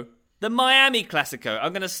Classico, the Miami Classico.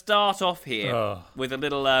 I'm going to start off here with a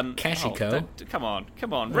little... Classico? Come on.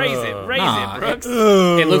 Raise it, Brooks.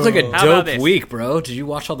 It looked like a How about dope this? week, bro. Did you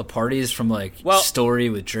watch all the parties from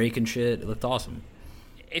Story with Drake and shit? It looked awesome.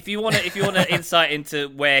 If you want to insight into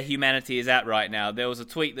where humanity is at right now, there was a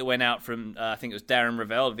tweet that went out from I think it was Darren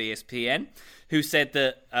Ravel of ESPN, who said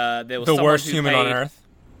that there was The someone worst who human paid, on earth.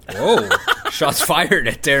 Whoa. Shots fired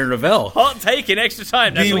at Darren Ravel. Hot take in Extra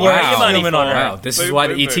Time. That's The what you get your worst money human for. on earth. Wow, this is Boom, why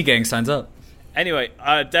boom, the ET boom. gang signs up. Anyway,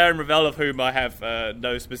 Darren Ravel, of whom I have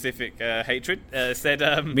no specific hatred,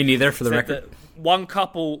 said... Me neither, for the said record. that one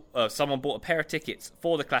couple, someone bought a pair of tickets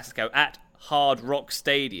for the Classico at Hard Rock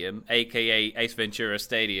Stadium, a.k.a. Ace Ventura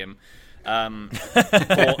Stadium, for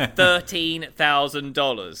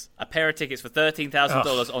 $13,000. A pair of tickets for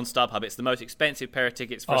 $13,000 on StubHub. It's the most expensive pair of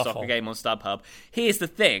tickets for a Awful. soccer game on StubHub. Here's the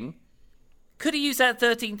thing. Could he use that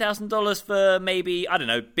 $13,000 for maybe, I don't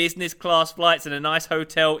know, business class flights and a nice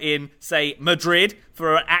hotel in, say, Madrid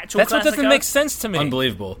for an actual That's what doesn't Classico? make sense to me.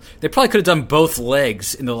 Unbelievable. They probably could have done both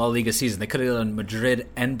legs in the La Liga season. They could have done Madrid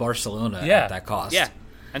and Barcelona at that cost. Yeah,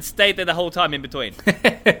 and stayed there the whole time in between.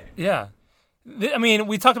 Yeah. I mean,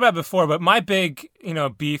 we talked about it before, but my big,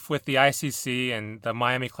 beef with the ICC and the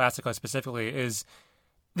Miami Classico specifically is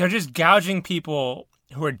they're just gouging people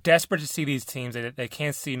who are desperate to see these teams that they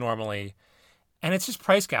can't see normally. And it's just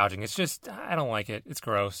price gouging. It's just, I don't like it. It's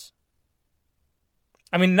gross.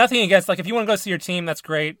 I mean, nothing against, like, if you want to go see your team, that's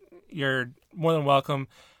great. You're more than welcome.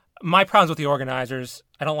 My problem's with the organizers.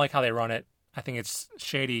 I don't like how they run it. I think it's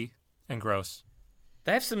shady and gross.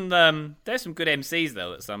 They have some good MCs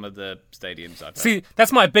though at some of the stadiums. I've heard. See,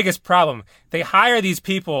 that's my biggest problem. They hire these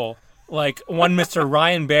people like one Mr.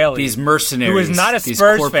 Ryan Bailey, These mercenaries, who is not a these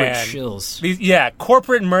Spurs corporate fan. shills.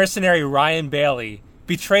 Corporate mercenary Ryan Bailey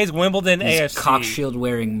betrays Wimbledon These AFC, cock shield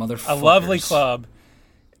wearing motherfuckers. a lovely club,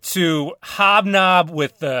 to hobnob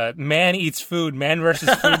with the man eats food, man versus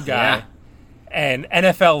food guy, Yeah. and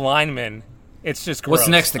NFL linemen. It's just gross. What's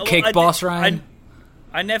next? The cake boss, Ryan?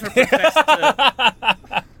 I never professed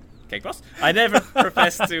to... Cake boss? I never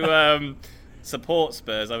professed to support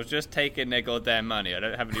Spurs. I was just taking their goddamn money. I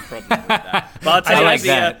don't have any problem with that. But I'll tell I you like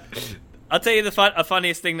that. I'll tell you the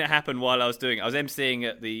funniest thing that happened while I was doing it. I was emceeing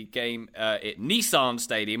at the game at Nissan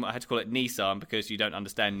Stadium. I had to call it Nissan because you don't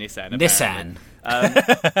understand Nissan. Nissan.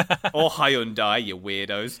 Or Hyundai, you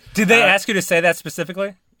weirdos. Did they ask you to say that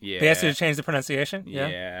specifically? Yeah. They asked you to change the pronunciation?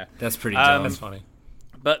 Yeah. That's pretty dumb. That's funny.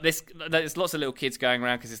 But there's lots of little kids going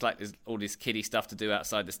around because it's like there's all this kiddie stuff to do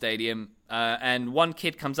outside the stadium. And one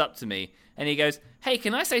kid comes up to me and he goes, "Hey,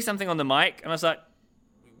 can I say something on the mic?" And I was like,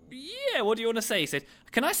 "Yeah, what do you want to say?" He said,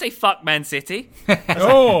 "Can I say fuck Man City?"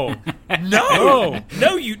 Oh,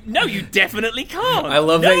 No, you definitely can't. I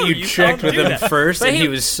love No, that you checked can't with do him that. first, But and he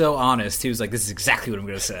was so honest. He was like, "This is exactly what I'm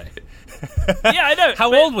going to say." Yeah, I know.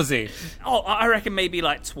 how but- old was he? Oh, I reckon maybe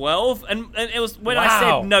like 12. And it was when I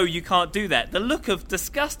Wow. said, "No, you can't do that," the look of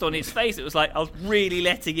disgust on his face, it was like I was really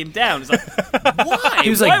letting him down. It's like, why?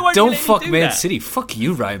 He was Why like, won't you "Don't let me fuck do Man that? City. Fuck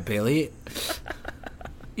you, Ryan Bailey."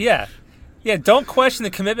 Yeah. Don't question the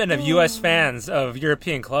commitment of U.S. fans of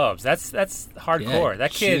European clubs. That's hardcore. Yeah,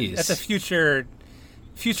 that kid, jeez. that's a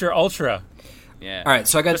future ultra. Yeah. All right,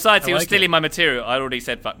 so I got Besides, he was like stealing it. my material. I already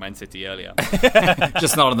said fuck Man City earlier.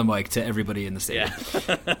 just not on the mic to everybody in the stadium.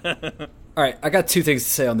 Yeah. All right, I got two things to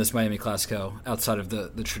say on this Miami Classico outside of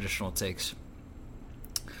the traditional takes.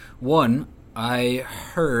 One, I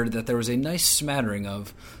heard that there was a nice smattering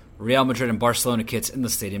of Real Madrid and Barcelona kits in the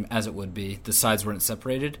stadium, as it would be. The sides weren't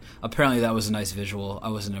separated. Apparently that was a nice visual. I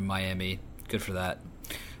wasn't in Miami. Good for that.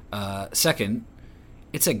 Second,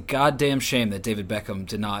 it's a goddamn shame that David Beckham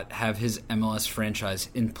did not have his MLS franchise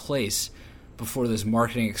in place before this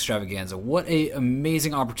marketing extravaganza. What a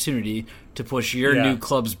amazing opportunity to push your Yeah. new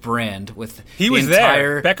club's brand with He the was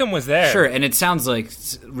entire... there. Beckham was there. Sure, and it sounds like,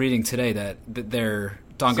 reading today, that they're...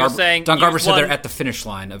 Don So you're saying Garber you've said they're won- at the finish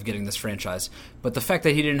line of getting this franchise. But the fact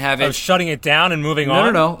that he didn't have Of it... shutting it down and moving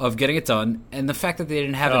on. No, of getting it done. And the fact that they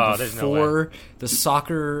didn't have Oh, it there's no before the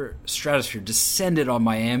soccer stratosphere descended on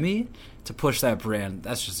Miami to push that brand,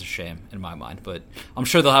 that's just a shame in my mind. But I'm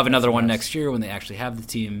sure they'll have another one next year when they actually have the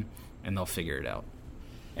team, and they'll figure it out.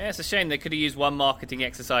 Yeah, it's a shame they could have used one marketing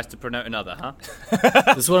exercise to promote another, huh?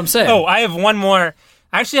 This is what I'm saying. Oh, I have one more.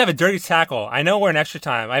 I actually have a dirty tackle. I know we're in extra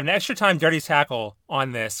time. I have an extra time dirty tackle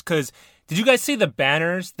on this because did you guys see the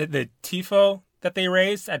banners, the tifo that they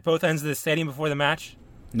raised at both ends of the stadium before the match?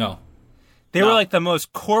 No. They were like the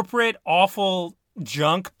most corporate, awful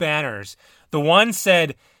junk banners. The one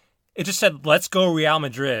said, it just said, "Let's go Real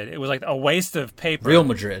Madrid." It was like a waste of paper. Real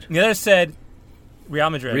Madrid. And the other said, Real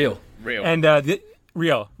Madrid. Real. And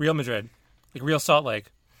Real Madrid. Like Real Salt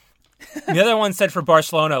Lake. And the other one said for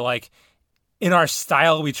Barcelona, like, "In our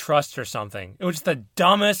style we trust" or something. It was just the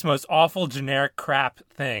dumbest, most awful, generic crap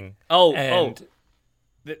thing.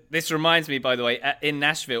 This reminds me, by the way, in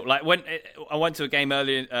Nashville, like when I went to a game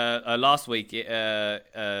earlier last week,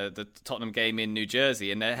 the Tottenham game in New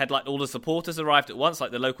Jersey, and they had like all the supporters arrived at once,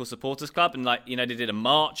 like the local supporters club, and like, you know, they did a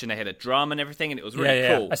march and they had a drum and everything, and it was really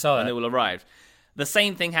Yeah, cool. I saw that. when they all arrived. The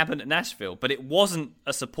same thing happened at Nashville, but it wasn't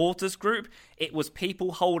a supporters group. It was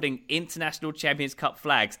people holding International Champions Cup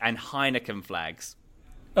flags and Heineken flags.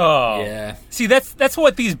 Oh, Yeah. See, that's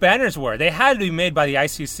what these banners were. They had to be made by the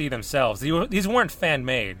ICC themselves. These weren't fan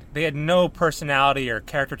made. They had no personality or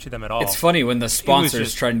character to them at all. It's funny when the sponsors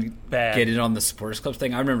just try to bad. get in on the supporters club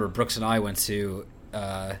thing. I remember Brooks and I went to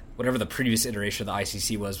whatever the previous iteration of the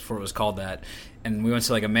ICC was before it was called that, and we went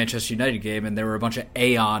to like a Manchester United game, and there were a bunch of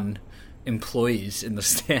Aon employees in the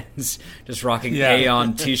stands just rocking Yeah.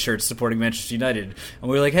 Aon t-shirts supporting Manchester United, and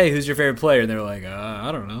we were like, "Hey, who's your favorite player?" And they were like,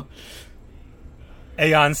 "I don't know."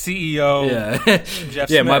 Aon CEO. Yeah, Jeff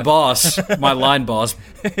yeah, my Smith. boss, my line boss,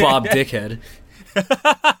 Bob Dickhead.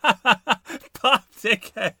 Bob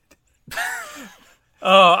Dickhead.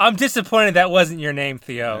 Oh, I'm disappointed that wasn't your name,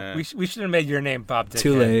 Theo. Yeah. We should have made your name Bob Dickhead.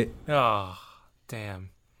 Too late. Oh, damn.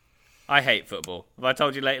 I hate football. Have I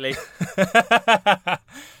told you lately?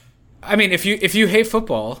 I mean, if you hate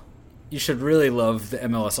football, you should really love the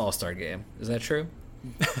MLS All-Star Game. Is that true?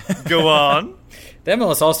 Go on. The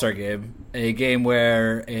MLS All-Star Game, a game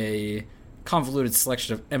where a convoluted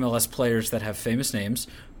selection of MLS players that have famous names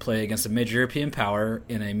play against a major European power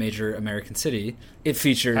in a major American city. It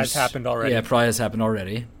features... Has happened already. Yeah, probably has happened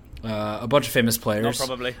already. A bunch of famous players. Not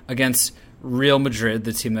probably. Against Real Madrid,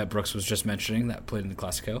 the team that Brooks was just mentioning that played in the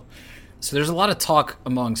Clasico. So there's a lot of talk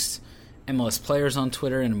amongst MLS players on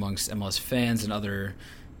Twitter and amongst MLS fans and other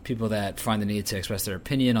people that find the need to express their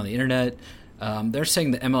opinion on the internet. They're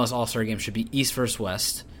saying the MLS All-Star Game should be East versus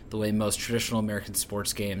West, the way most traditional American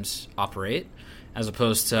sports games operate, as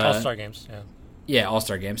opposed to... All-Star games, yeah. Yeah,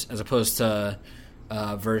 All-Star games, as opposed to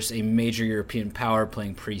versus a major European power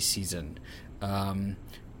playing preseason.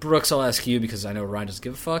 Brooks, I'll ask you, because I know Ryan doesn't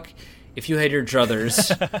give a fuck. If you had your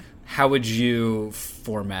druthers, how would you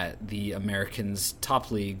format the Americans'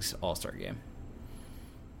 top league's All-Star Game?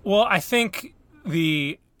 Well, I think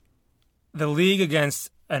the league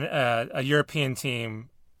against a European team,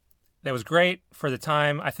 that was great for the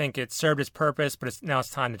time. I think it served its purpose, but now it's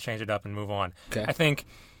time to change it up and move on. Okay. I think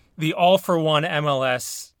the all-for-one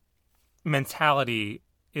MLS mentality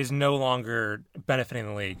is no longer benefiting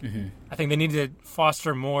the league. Mm-hmm. I think they need to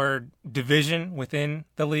foster more division within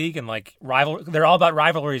the league and they're all about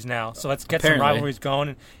rivalries now. So let's get some rivalries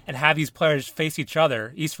going and have these players face each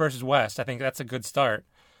other, East versus West. I think that's a good start.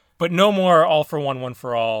 But no more all for one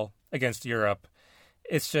for all against Europe.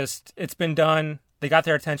 It's been done. They got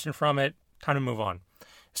their attention from it. Kind of move on.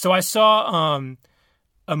 So I saw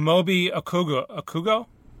Amobi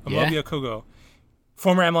Okugo,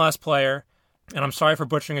 former MLS player, and I'm sorry for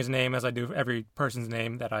butchering his name as I do every person's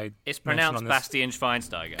name that I. It's pronounced Bastian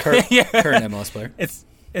Schweinsteiger. Current MLS player.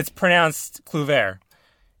 It's pronounced Kluivert.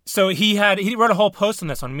 So he wrote a whole post on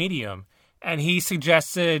this on Medium, and he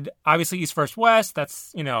suggested obviously East versus West.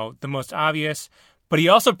 That's the most obvious, but he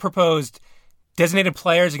also proposed designated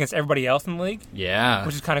players against everybody else in the league. Yeah,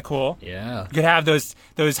 which is kind of cool. Yeah, you could have those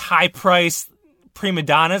high price prima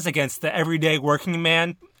donnas against the everyday working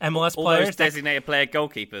man MLS all players. Those designated player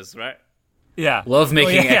goalkeepers, right? Yeah, love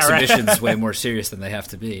making exhibitions right. way more serious than they have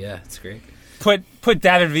to be. Yeah, it's great. Put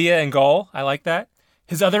David Villa in goal. I like that.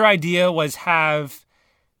 His other idea was have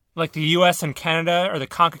like the U.S. and Canada or the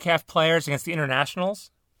CONCACAF players against the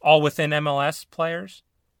internationals, all within MLS players.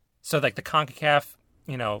 So like the CONCACAF,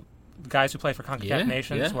 guys who play for CONCACAF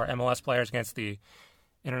nations were MLS players against the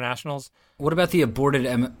internationals. What about the aborted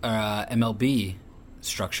MLB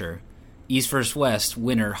structure? East versus West,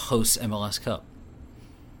 winner hosts MLS Cup.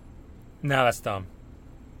 No, that's dumb.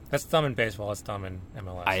 That's dumb in baseball. That's dumb in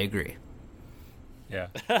MLS. I agree.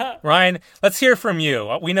 Yeah. Ryan, let's hear from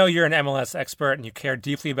you. We know you're an MLS expert and you care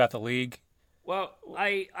deeply about the league. Well,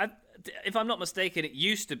 I if I'm not mistaken, it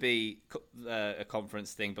used to be a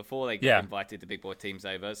conference thing before they invited the big boy teams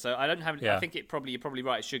over. So I don't have. I think you're probably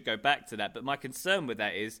right. It should go back to that. But my concern with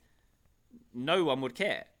that is no one would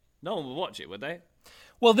care. No one would watch it, would they?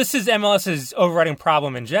 Well, this is MLS's overriding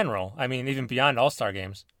problem in general. I mean, even beyond All-Star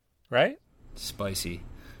games, right? Spicy.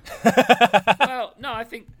 Well, no, I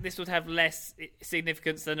think this would have less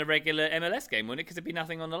significance than a regular MLS game, wouldn't it? Because there'd be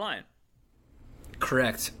nothing on the line.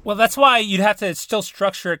 Correct. Well, that's why you'd have to still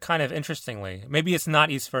structure it kind of interestingly. Maybe it's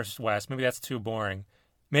not East versus West. Maybe that's too boring.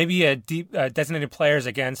 Maybe designated players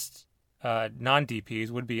against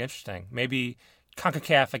non-DPs would be interesting. Maybe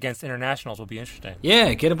CONCACAF against internationals would be interesting.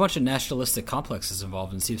 Yeah, get a bunch of nationalistic complexes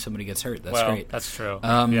involved and see if somebody gets hurt. That's great. That's true.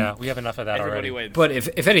 Yeah, we have enough of that everybody already. Wins. But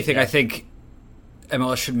if anything, I think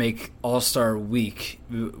MLS should make All-Star Week,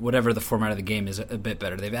 whatever the format of the game is, a bit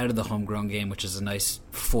better. They've added the homegrown game, which is a nice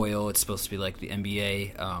foil. It's supposed to be like the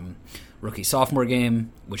NBA rookie-sophomore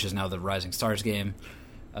game, which is now the Rising Stars game.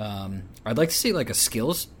 I'd like to see like a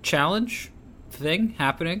skills challenge thing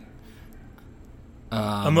happening.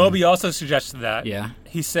 Amobi also suggested that. Yeah.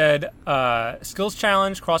 He said skills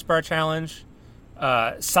challenge, crossbar challenge,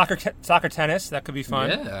 soccer tennis, that could be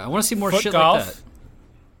fun. Yeah, I want to see more Foot shit golf, like that.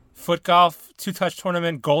 Foot golf, two-touch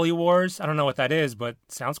tournament, goalie wars. I don't know what that is, but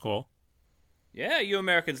sounds cool. Yeah, you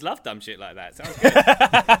Americans love dumb shit like that. Sounds good.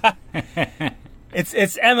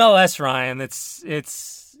 It's MLS, Ryan. It's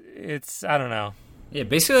I don't know. Yeah,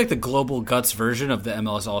 basically like the global Guts version of the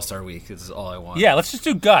MLS All-Star Week is all I want. Yeah, let's just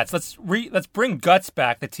do Guts. Let's bring Guts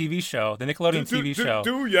back, the TV show, the Nickelodeon TV show.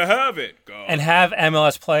 Do you have it? Go. And have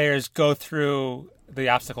MLS players go through the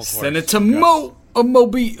obstacle course. Send it to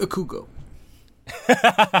Amobi Okugo.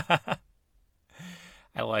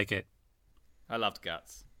 I like it. I loved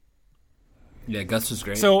Guts. Yeah, Guts was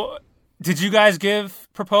great. So, did you guys give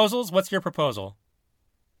proposals? What's your proposal?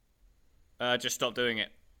 Just stop doing it.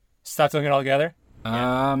 Stop doing it altogether?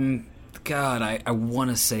 God, I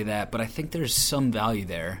want to say that, but I think there's some value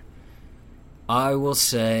there. I will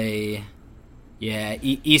say, yeah,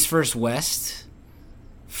 East versus West,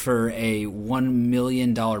 for a $1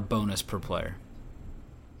 million bonus per player.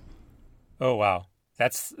 Oh wow,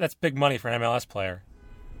 that's big money for an MLS player.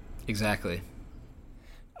 Exactly.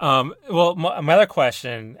 Well, my other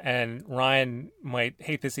question, and Ryan might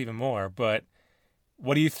hate this even more, but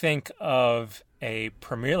what do you think of a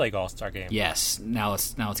Premier League All-Star game? Yes. Now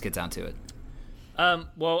let's get down to it.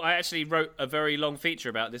 Well, I actually wrote a very long feature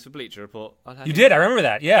about this for Bleacher Report. You did? I remember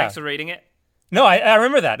that, yeah. Thanks for reading it. No, I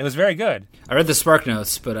remember that. It was very good. I read the Spark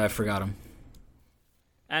Notes, but I forgot them.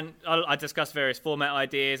 And I discussed various format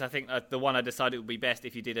ideas. I think the one I decided would be best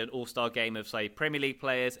if you did an all-star game of, say, Premier League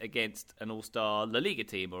players against an all-star La Liga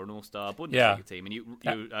team or an all-star Bundesliga team, and you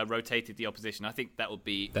rotated the opposition. I think that'd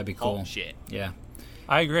be hot cool. Shit. Yeah.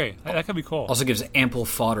 I agree. That could be cool. Also gives ample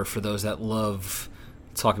fodder for those that love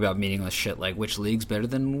talking about meaningless shit like which league's better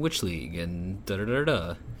than which league and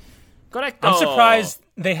da-da-da-da. Correcto. I'm surprised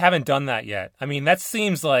they haven't done that yet. I mean, that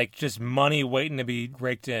seems like just money waiting to be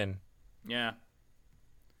raked in. Yeah.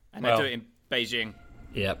 And they do it in Beijing.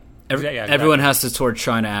 Yep. Exactly. Everyone has to tour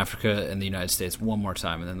China, Africa, and the United States one more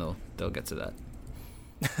time, and then they'll get to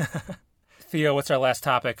that. Theo, what's our last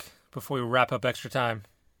topic before we wrap up extra time?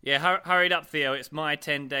 Yeah, hurried up, Theo. It's my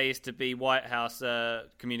 10 days to be White House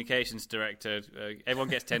communications director. Everyone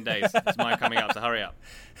gets 10 days. It's mine coming up, so hurry up.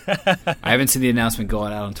 I haven't seen the announcement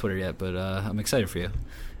going out on Twitter yet, but I'm excited for you.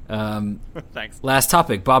 Thanks. Last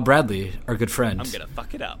topic, Bob Bradley, our good friend. I'm going to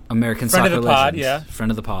fuck it up. American friend soccer of the pod, legend. yeah.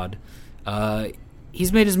 Friend of the pod.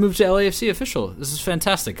 He's made his move to LAFC official. This is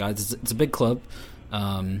fantastic, guys. It's a big club.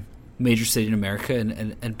 Major city in America,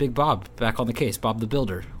 and Big Bob back on the case. Bob the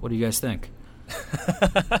Builder. What do you guys think?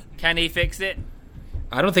 Can he fix it?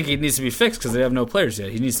 I don't think he needs to be fixed because they have no players yet.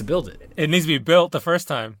 He needs to build it. It needs to be built the first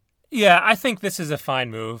time. Yeah, I think this is a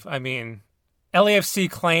fine move. I mean, LAFC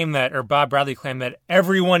claimed that, or Bob Bradley claimed that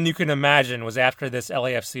everyone you can imagine was after this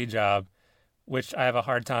LAFC job, which I have a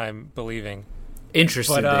hard time believing.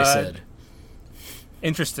 Interested, they said.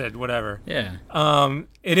 Interested, whatever. Yeah.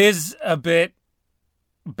 It is a bit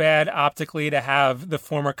bad optically to have the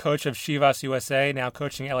former coach of Chivas USA now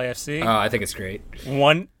coaching LAFC. Oh, I think it's great.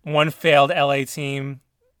 One failed LA team,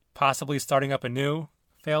 possibly starting up a new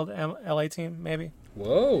failed LA team, maybe.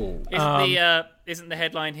 Whoa! Isn't the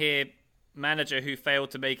headline here? Manager who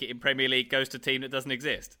failed to make it in Premier League goes to team that doesn't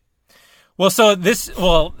exist. Well,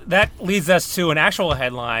 that leads us to an actual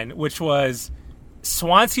headline, which was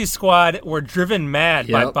Swansea squad were driven mad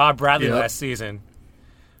by Bob Bradley last season.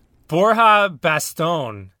 Borja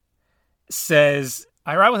Baston says,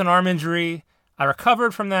 I arrived with an arm injury. I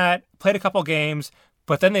recovered from that, played a couple games,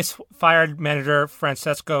 but then they fired manager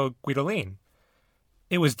Francesco Guidolin.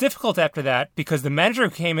 It was difficult after that because the manager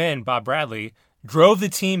who came in, Bob Bradley, drove the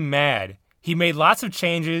team mad. He made lots of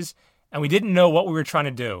changes, and we didn't know what we were trying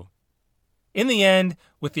to do. In the end,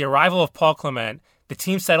 with the arrival of Paul Clement, the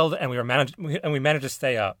team settled and we managed to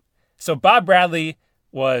stay up. So Bob Bradley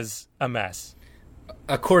was a mess.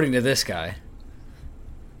 According to this guy.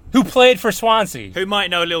 Who played for Swansea. Who might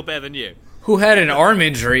know a little better than you. Who had an arm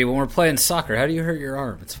injury when we're playing soccer. How do you hurt your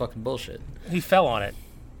arm? It's fucking bullshit. He fell on it.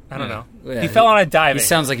 I don't know. Yeah, he fell on it diving. He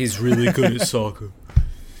sounds like he's really good at soccer.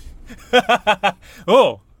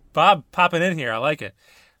 Oh, Bob popping in here. I like it.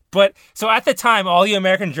 But so at the time, all the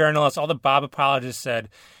American journalists, all the Bob apologists said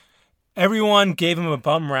everyone gave him a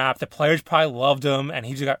bum rap. The players probably loved him, and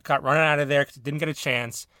he just got run out of there because he didn't get a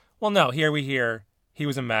chance. Well, no, here we hear he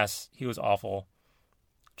was a mess. He was awful,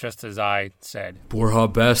 just as I said. Borja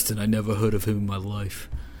Baston, I never heard of him in my life.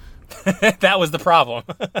 That was the problem.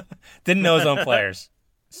 Didn't know his own players.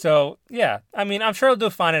 So, yeah, I mean, I'm sure he'll do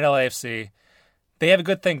fine at LAFC. They have a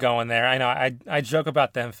good thing going there. I know I joke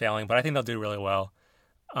about them failing, but I think they'll do really well.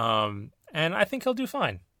 And I think he'll do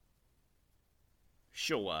fine.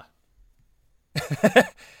 Sure.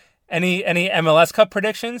 Any MLS Cup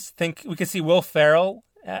predictions? Think we could see Will Ferrell,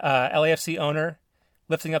 LAFC owner,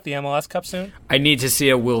 lifting up the MLS Cup soon? I need to see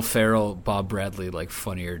a Will Ferrell, Bob Bradley, like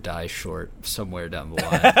Funny or Die short somewhere down the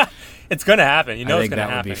line. It's going to happen. You know I it's think going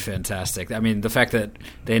to happen. That would be fantastic. I mean, the fact that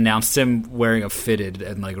they announced him wearing a fitted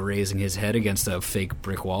and like raising his head against a fake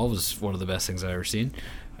brick wall was one of the best things I've ever seen.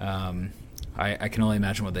 I can only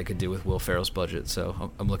imagine what they could do with Will Ferrell's budget,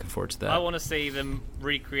 so I'm looking forward to that. I want to see them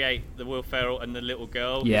recreate the Will Ferrell and the little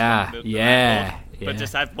girl. Yeah. But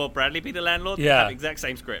just have Bob Bradley be the landlord. Yeah. Have the exact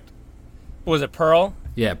same script. Was it Pearl?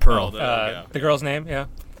 Yeah, Pearl. The girl's name, yeah.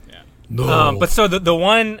 No. But so the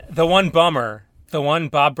one bummer, the one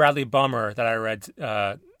Bob Bradley bummer that I read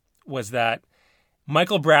was that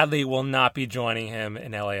Michael Bradley will not be joining him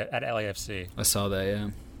at LAFC. I saw that,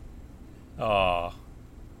 yeah. Oh.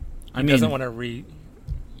 I He doesn't want to re-up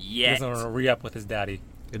Yet. with his daddy.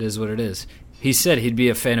 It is what it is. He said he'd be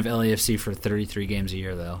a fan of LAFC for 33 games a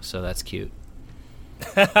year, though, so that's cute.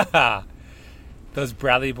 Those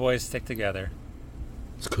Bradley boys stick together.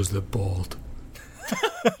 It's because they're bald.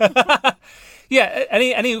 Yeah,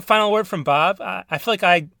 any final word from Bob? I feel like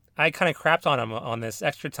I kind of crapped on him on this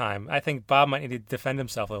extra time. I think Bob might need to defend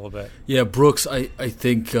himself a little bit. Yeah, Brooks, I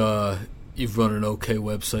think you've run an okay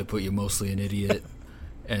website, but you're mostly an idiot.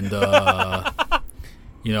 And,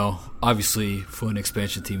 obviously for an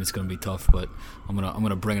expansion team it's going to be tough, but I'm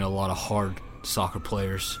gonna bring in a lot of hard soccer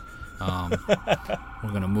players. We're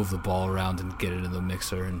going to move the ball around and get it into the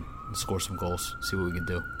mixer and score some goals, see what we can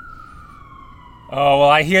do. Oh, well,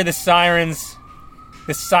 I hear the sirens.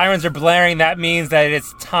 The sirens are blaring. That means that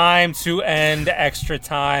it's time to end extra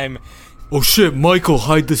time. Oh shit, Michael,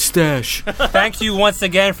 hide the stash. Thank you once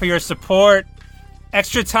again for your support.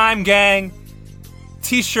 Extra Time Gang,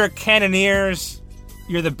 T-shirt Cannoneers,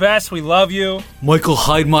 you're the best. We love you. Michael,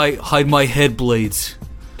 hide my head blades.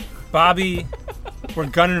 Bobby, we're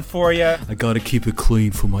gunning for you. I gotta keep it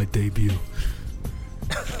clean for my debut.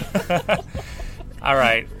 All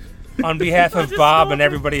right. On behalf of Bob and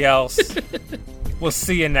everybody else, we'll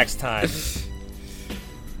see you next time.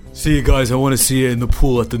 See you guys. I want to see you in the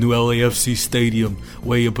pool at the new LAFC stadium.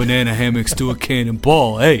 Wear your banana hammocks, do a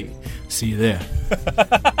cannonball. Hey, see you there.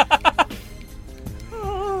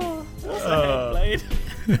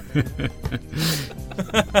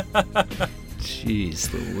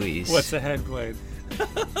 Jeez Louise. What's a head blade?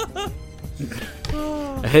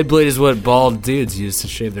 A head blade is what bald dudes use to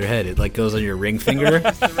shave their head. It like goes on your ring finger.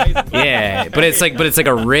 Yeah, but it's like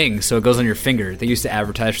a ring, so it goes on your finger. They used to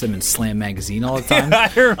advertise for them in Slam magazine all the time.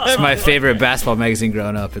 I remember. It's my favorite basketball magazine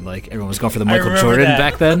growing up, and like everyone was going for the Michael Jordan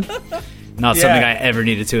back then. Not something I ever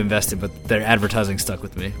needed to invest in, but their advertising stuck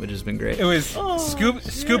with me, which has been great. It was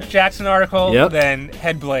Scoop Jackson article, Yep. then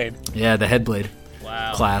head blade. Yeah, the head blade.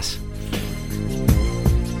 Wow. Class.